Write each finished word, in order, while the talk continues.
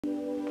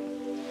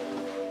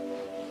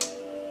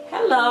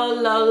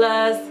Hello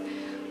Lolas,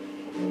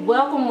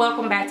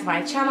 welcome back to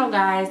my channel,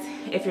 guys.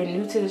 If you're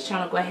new to this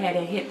channel, go ahead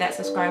and hit that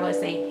subscribe button.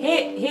 Say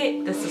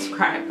hit the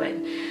subscribe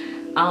button.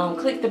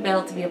 Click the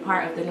bell to be a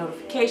part of the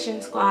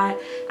notification squad.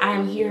 I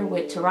am here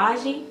with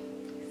Taraji.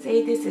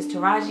 Say this is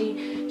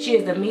Taraji. She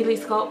is the Mealy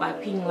sculpt by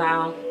Ping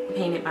Lao,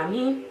 painted by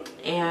me.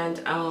 And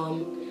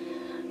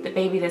the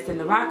baby that's in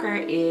the rocker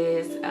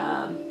is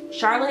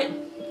Charlotte,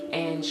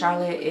 and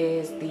Charlotte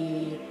is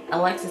the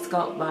Alexis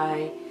sculpt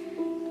by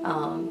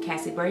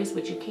Cassie Brace,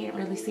 but you can't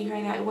really see her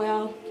that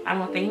well, I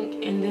don't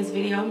think, in this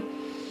video.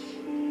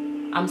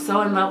 I'm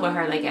so in love with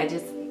her, like I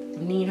just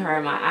need her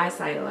in my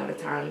eyesight a lot of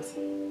times.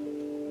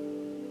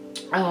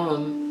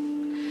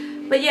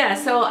 But yeah,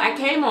 so I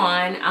came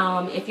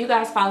on, if you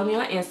guys follow me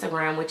on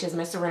Instagram, which is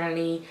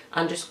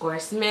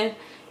MsSerenity_Smith,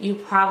 you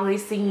probably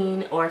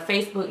seen, or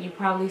Facebook, you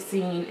probably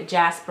seen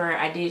Jasper.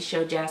 I did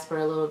show Jasper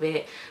a little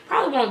bit.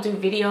 Probably won't do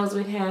videos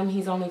with him.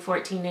 He's only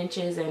 14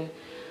 inches and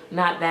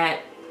not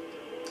that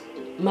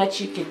much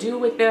you could do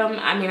with them.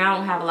 I mean, I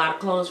don't have a lot of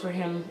clothes for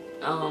him,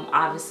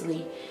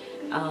 obviously,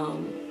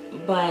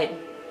 but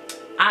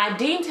I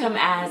deemed him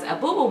as a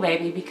boo-boo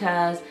baby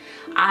because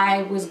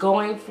I was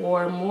going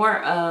for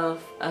more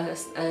of a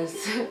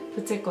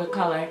particular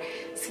color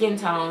skin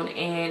tone,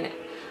 and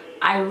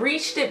I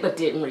reached it but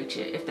didn't reach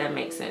it, if that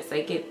makes sense.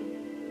 Like it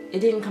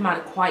didn't come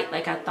out quite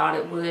like I thought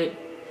it would.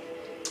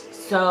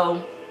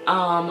 So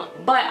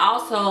but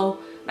also,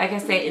 like I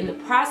said, in the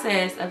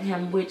process of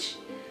him, which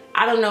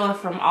I don't know if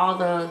from all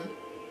the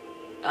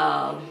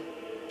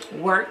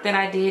work that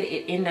I did,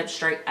 I ended up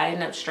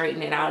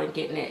straightening it out and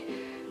getting it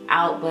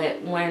out.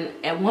 But when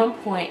at one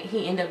point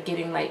he ended up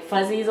getting like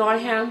fuzzies on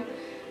him,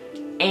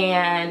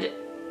 and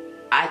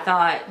I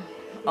thought,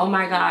 oh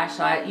my gosh.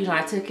 So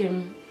I took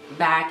him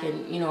back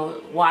and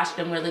washed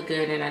him really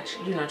good, and I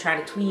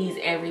tried to tweeze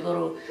every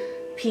little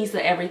piece of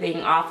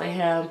everything off of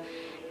him,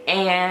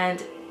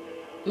 and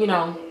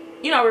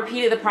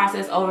repeated the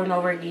process over and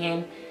over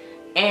again.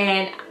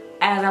 And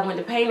as I went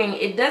to painting,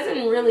 it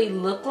doesn't really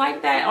look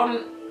like that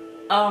on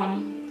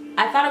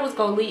I thought it was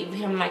gonna leave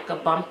him like a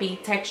bumpy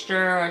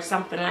texture or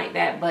something like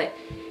that, but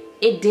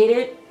it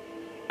didn't.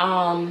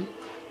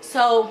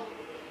 So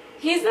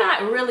he's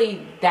not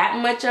really that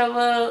much of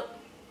a,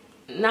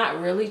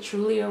 not really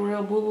truly a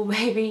real boo-boo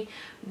baby,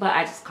 but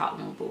I just called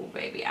him a boo-boo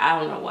baby. I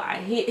don't know why.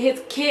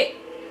 His kit,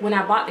 when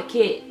I bought the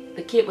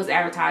kit was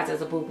advertised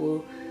as a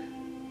boo-boo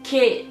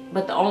kit,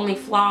 but the only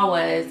flaw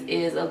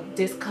is a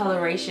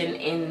discoloration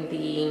in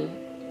the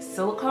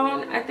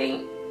silicone, I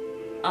think,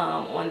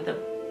 on the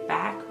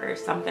back or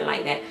something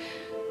like that,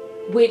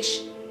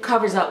 which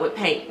covers up with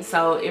paint,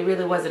 so it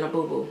really wasn't a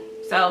boo-boo.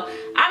 So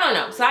I don't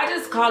know, so I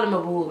just called him a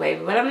boo-boo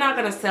baby, but I'm not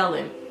gonna sell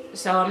him,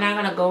 so I'm not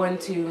gonna go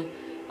into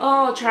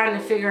trying to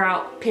figure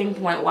out,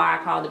 pinpoint why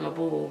I called him a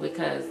boo-boo,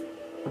 because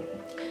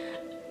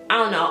I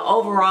don't know,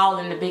 overall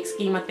in the big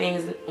scheme of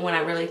things, when I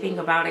really think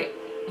about it,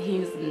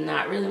 he's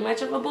not really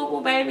much of a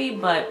boo-boo baby.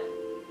 But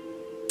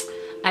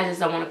I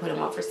just don't want to put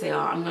him up for sale.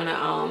 I'm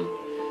gonna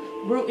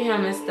root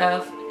him and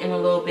stuff in a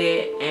little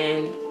bit,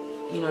 and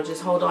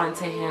just hold on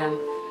to him.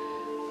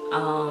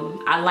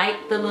 I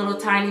like the little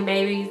tiny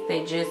babies.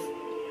 They just,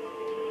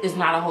 there's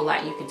not a whole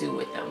lot you could do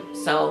with them,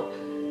 so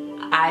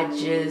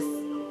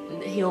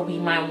he'll be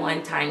my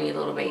one tiny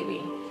little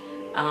baby.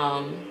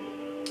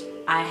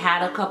 I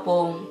had a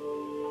couple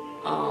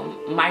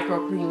micro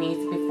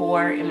preemies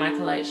before in my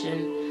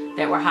collection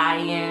that were high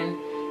end.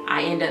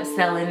 I ended up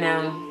selling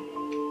them.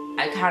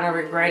 I kind of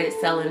regretted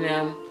selling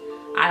them.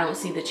 I don't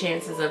see the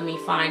chances of me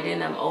finding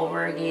them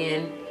over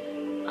again.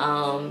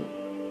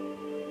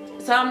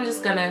 So I'm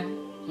just gonna,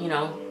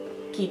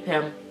 keep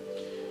him.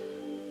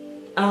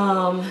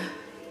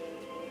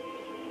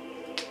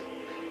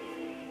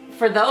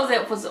 For those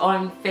that was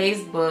on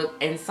Facebook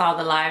and saw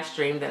the live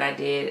stream that I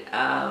did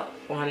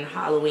on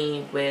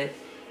Halloween with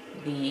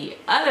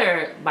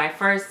my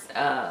first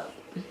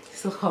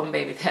silicone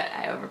baby that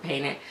I ever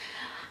painted,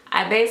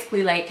 I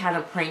basically like kind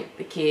of pranked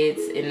the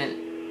kids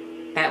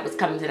that was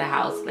coming to the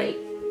house. Like,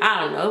 I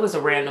don't know, it was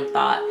a random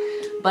thought,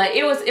 but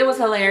it was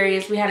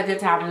hilarious. We had a good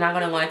time. I'm not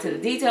going to go into the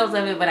details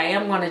of it, but I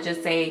am going to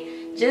just say,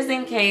 just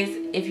in case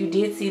if you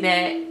did see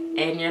that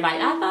and you're like,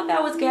 I thought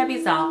that was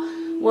Gabby's doll.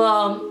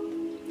 Well,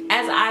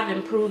 as I've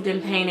improved in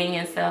painting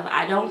and stuff,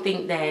 I don't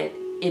think that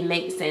it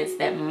makes sense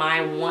that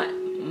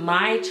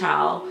my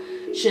child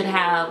should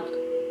have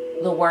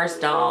the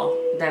worst doll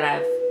that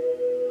I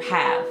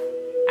have.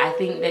 I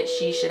think that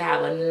she should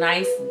have a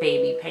nice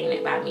baby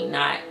painted by me,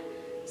 not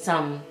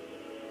some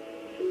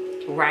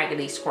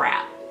raggedy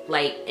scrap.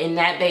 Like, and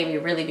that baby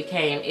really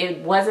became, it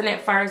wasn't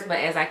at first, but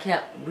as I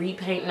kept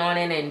repainting on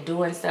it and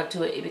doing stuff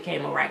to it, it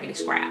became a raggedy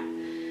scrap.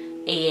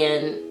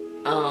 And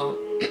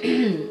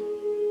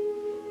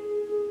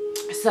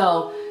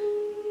so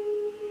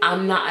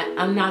I'm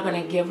not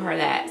gonna give her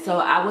that. So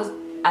I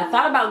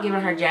thought about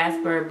giving her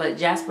Jasper, but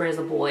Jasper is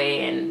a boy,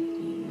 and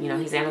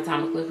he's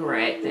anatomically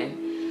correct, and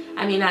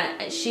I mean,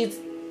 she's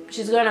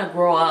gonna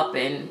grow up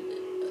and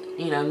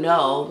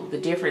know the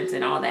difference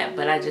and all that,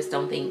 but I just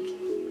don't think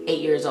 8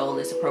 years old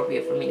is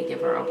appropriate for me to give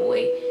her a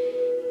boy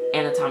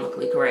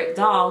anatomically correct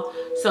doll.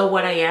 So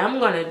what I am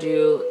gonna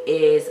do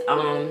is I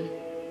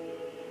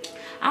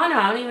don't know,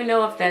 I don't even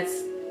know if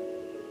that's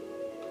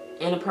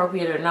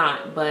inappropriate or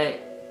not, but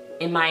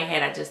in my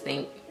head I just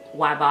think,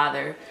 why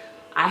bother?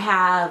 I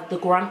have the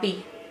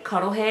grumpy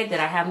cuddle head that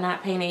I have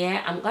not painted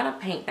yet. I'm gonna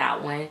paint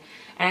that one,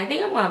 and I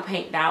think I'm gonna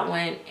paint that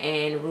one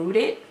and root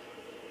it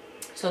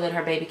so that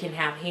her baby can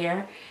have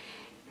hair,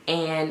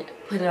 and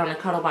put it on a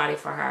cuddle body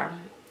for her.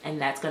 And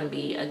that's gonna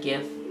be a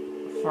gift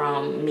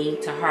from me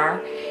to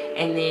her.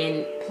 And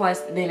then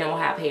plus then it will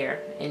have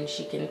hair and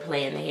she can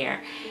play in the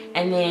hair.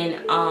 And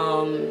then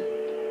I'm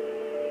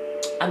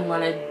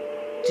gonna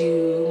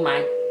do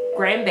my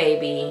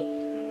grandbaby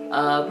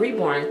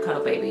reborn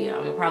cuddle baby.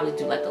 I'm gonna probably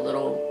do like a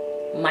little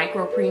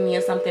micro preemie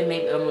or something,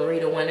 maybe a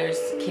Marita Winters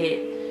kit,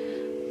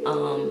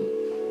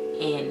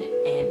 and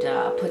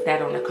put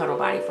that on the cuddle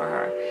body for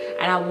her.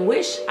 And I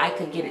wish I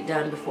could get it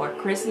done before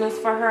Christmas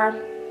for her,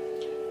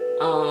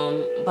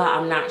 but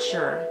I'm not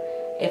sure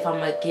if I'm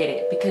gonna get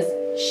it, because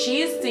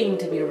she seemed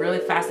to be really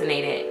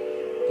fascinated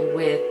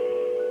with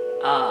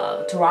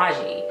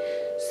Taraji.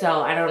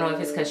 So I don't know if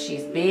it's because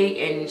she's big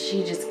and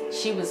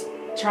she was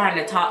trying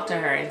to talk to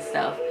her and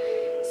stuff,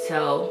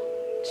 so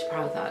she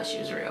probably thought she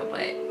was real.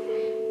 But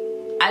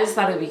I just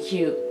thought it'd be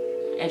cute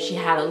if she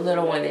had a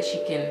little one that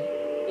she can,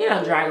 you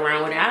know, drag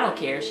around with it. I don't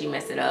care if she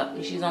mess it up.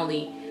 She's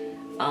only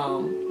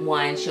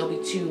 1. She'll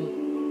be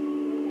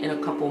 2 in a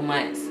couple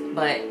months,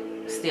 but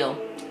still,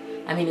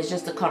 I mean, it's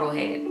just a cuddle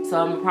head. So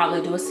I'm gonna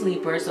probably do a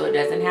sleeper so it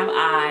doesn't have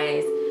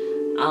eyes.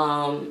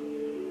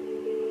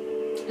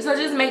 So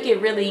just make it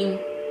really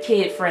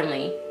kid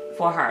friendly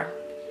for her.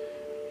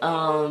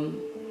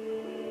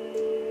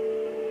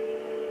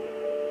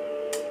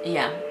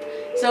 Yeah.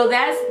 So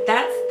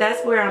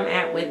that's where I'm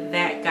at with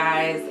that,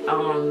 guys.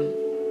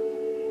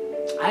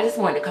 I just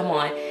wanted to come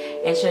on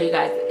and show you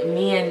guys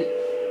me and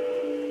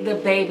the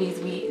babies.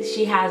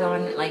 She has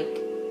on like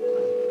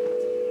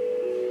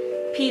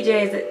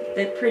PJs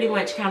that pretty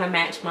much kind of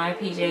match my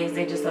PJs.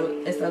 They just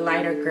it's a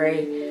lighter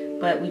gray,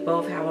 but we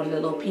both have on the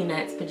little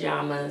Peanuts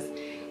pajamas,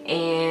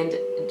 and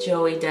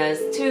Joey does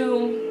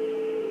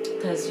too,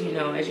 because, you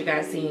know, as you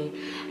guys seen.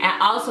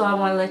 And also I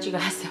want to let you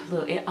guys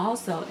know, and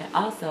also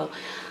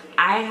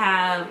I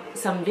have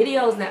some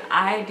videos that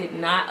I did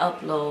not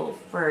upload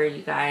for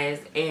you guys,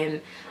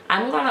 and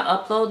I'm gonna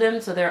upload them.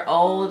 So they're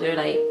old. They're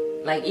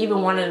like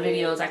even one of the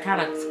videos I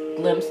kind of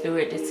glimpsed through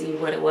it to see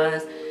what it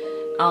was.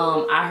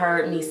 I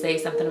heard me say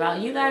something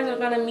about, you guys are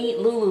gonna meet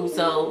Lulu,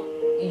 so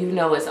you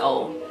know it's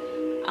old.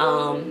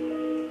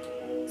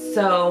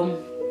 So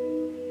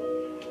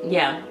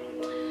yeah,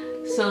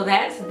 so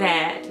that's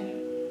that.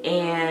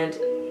 And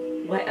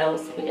what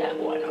else we got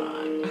going on?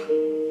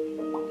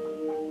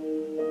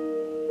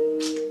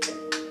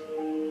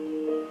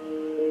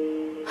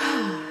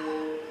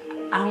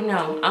 I don't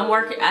know. I'm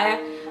working.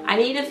 I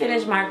need to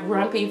finish my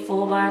grumpy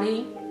full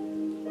body.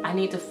 I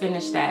need to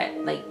finish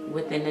that like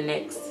within the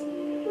next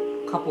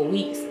couple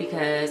weeks,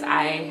 because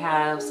I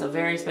have some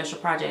very special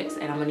projects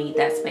and I'm gonna need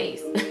that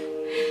space.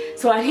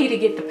 So I need to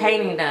get the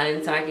painting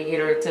done so I can get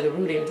her to the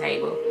rooting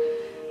table,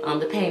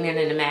 the painting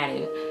and the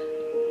matting.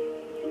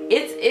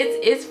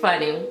 It's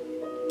funny.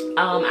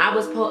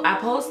 I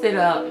posted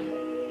up,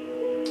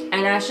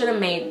 and I should have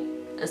made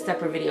a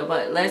separate video,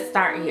 but let's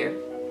start here.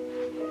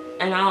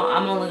 And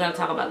I'm only gonna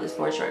talk about this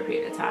for a short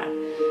period of time.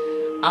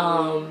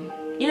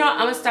 You know, I'm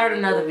gonna start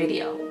another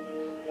video.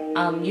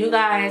 You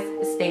guys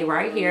stay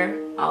right here.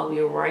 I'll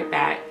be right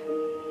back,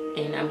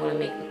 and I'm gonna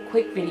make a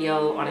quick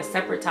video on a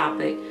separate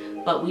topic,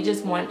 but we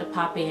just wanted to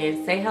pop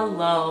in, say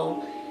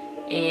hello,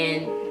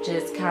 and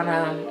just kind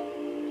of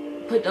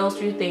put those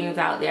few things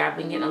out there. I've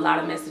been getting a lot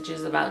of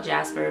messages about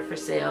Jasper for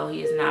sale.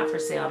 He is not for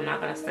sale. I'm not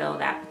gonna sell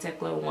that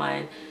particular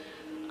one.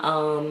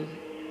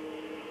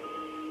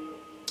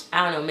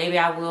 I don't know, maybe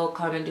I will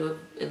come and do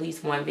at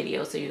least one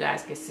video so you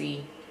guys can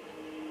see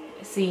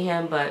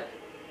him, but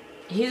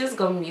he's just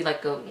gonna be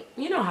like a,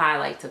 you know how I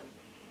like to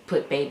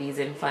put babies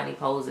in funny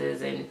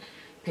poses and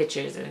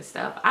pictures and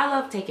stuff. I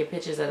love taking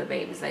pictures of the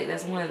babies. Like,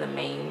 that's one of the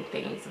main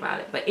things about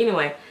it. But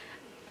anyway,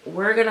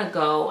 we're gonna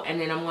go,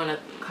 and then I'm gonna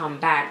come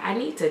back. I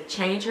need to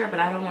change her, but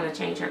I don't want to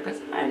change her because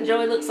I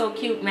enjoy look so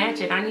cute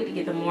matching. I need to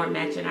get the more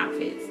matching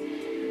outfits.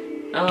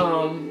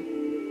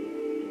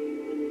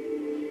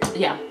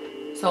 Yeah,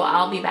 so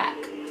I'll be back.